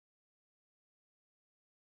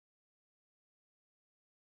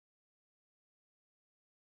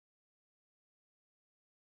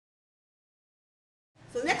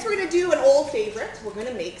So next we're going to do an old favorite. We're going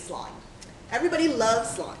to make slime. Everybody loves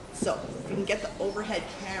slime. So if we can get the overhead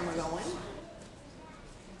camera going.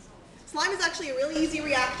 Slime is actually a really easy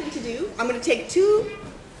reaction to do. I'm going to take two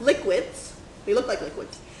liquids, they look like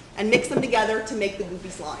liquids, and mix them together to make the goopy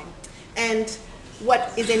slime. And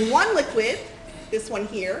what is in one liquid, this one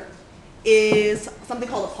here, is something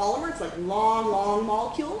called a polymer. It's like long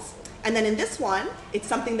molecules. And then in this one, it's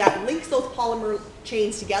something that links those polymer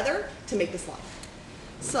chains together to make the slime.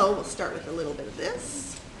 So we'll start with a little bit of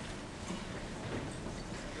this.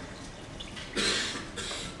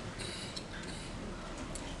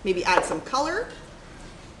 Maybe add some color.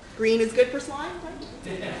 Green is good for slime,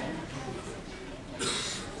 right?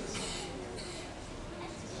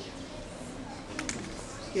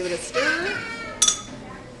 Give it a stir.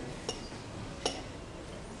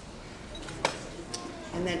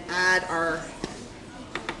 And then add our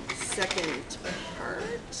second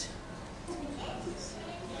part.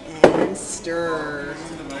 And stir.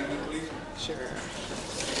 Sure.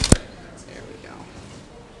 There we go.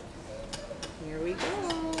 Here we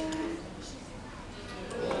go.